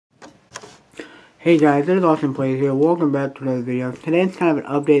Hey guys, this is Austin Plays here. Welcome back to another video. Today's kind of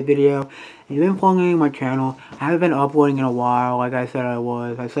an update video. If you've been following my channel, I haven't been uploading in a while, like I said I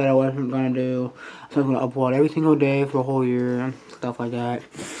was. I said I wasn't going to do, so I'm going to upload every single day for a whole year and stuff like that.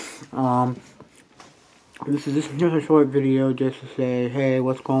 This is just a short video just to say, hey,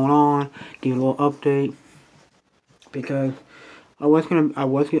 what's going on, give you a little update. Because I was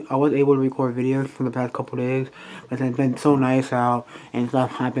able to record videos for the past couple days, but it's been so nice out and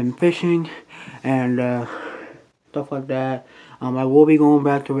stuff. I've been fishing and stuff like that. I will be going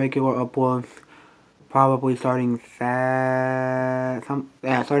back to regular uploads, probably starting starting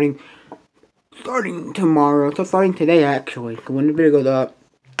tomorrow. So starting today actually. So when the video goes up,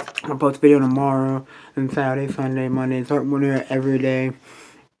 I'll post a video tomorrow, and Saturday, Sunday, Monday, start one every day.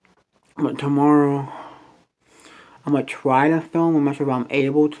 But tomorrow, I'm gonna try to film. I'm not sure if I'm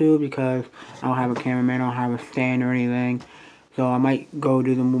able to because I don't have a cameraman, I don't have a stand or anything. So I might go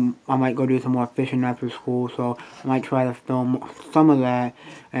do some more fishing after school. So I might try to film some of that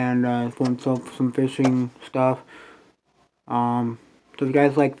and film some fishing stuff. So if you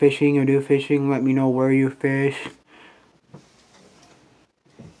guys like fishing or do fishing, let me know where you fish.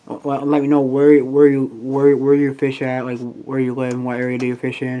 Well, let me know where you fish at, like where you live and what area do you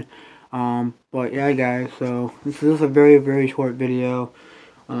fish in. But yeah, guys. So this is a very short video.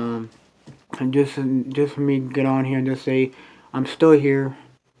 And just for me to get on here and just say I'm still here.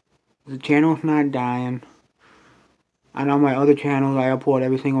 The channel's not dying. I know my other channels I upload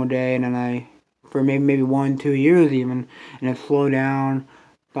every single day, and then for maybe 1-2 years even, and it slow down,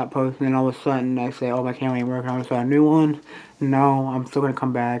 stop posting, and all of a sudden I say, oh, my channel ain't working, I'm gonna start a new one. No, I'm still gonna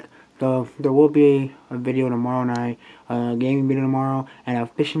come back. So there will be a video tomorrow night, a gaming video tomorrow, and a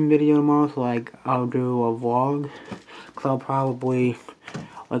fishing video tomorrow. So like I'll do a vlog. So I'll probably,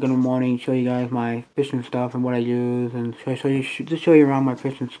 like in the morning, show you guys my fishing stuff and what I use, and show you around my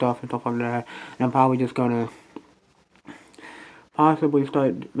fishing stuff and stuff like that. And I'm probably just gonna possibly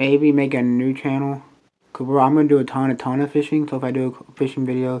start maybe make a new channel. Cause I'm gonna do a ton of fishing. So if I do a fishing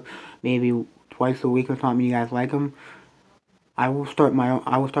video, maybe twice a week or something, you guys like them, I will start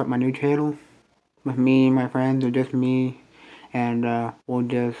my new channel with me and my friends, or just me, and we'll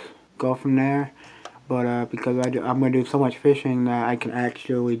just go from there. But because I'm gonna do so much fishing that I can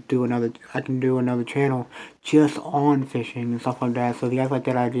actually do another channel just on fishing and stuff like that. So if you guys like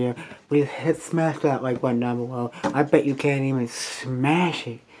that idea, please smash that like button down below. I bet you can't even smash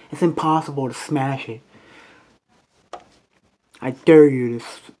it. It's impossible to smash it. I dare you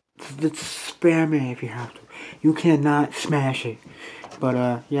to spam it if you have to. You cannot smash it.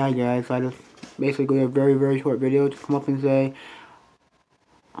 But yeah, guys, I just basically a very short video to come up and say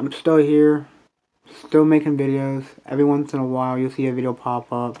I'm still here. Still making videos. Every once in a while you'll see a video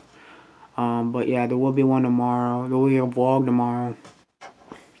pop up. But yeah, there will be one tomorrow. There will be a vlog tomorrow.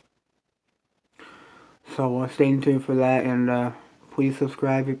 So stay tuned for that, and please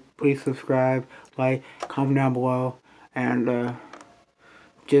subscribe, like, comment down below, and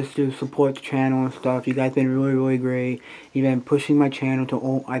just to support the channel and stuff. You guys been really great. You've been pushing my channel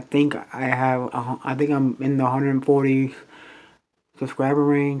to I think I'm in the 140 subscriber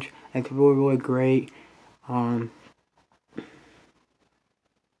range. It's really great.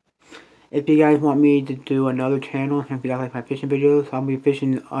 If you guys want me to do another channel, if you guys like my fishing videos, I'll be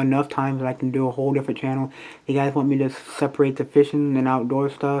fishing enough times that I can do a whole different channel. If you guys want me to separate the fishing and outdoor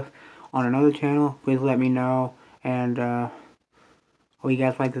stuff on another channel, please let me know. And hope you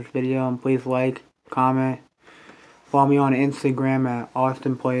guys like this video, and please like, comment, follow me on Instagram at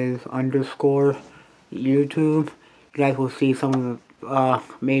AustinPlays_YouTube. You guys will see some of the,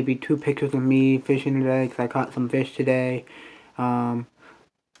 maybe 2 pictures of me fishing today, because I caught some fish today. I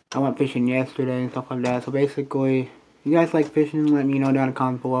went fishing yesterday and stuff like that. So basically, if you guys like fishing, let me know down in the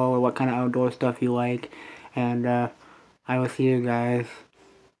comments below, or what kind of outdoor stuff you like. And I will see you guys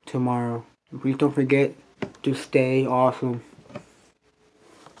tomorrow. Please don't forget to stay awesome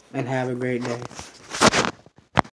and have a great day.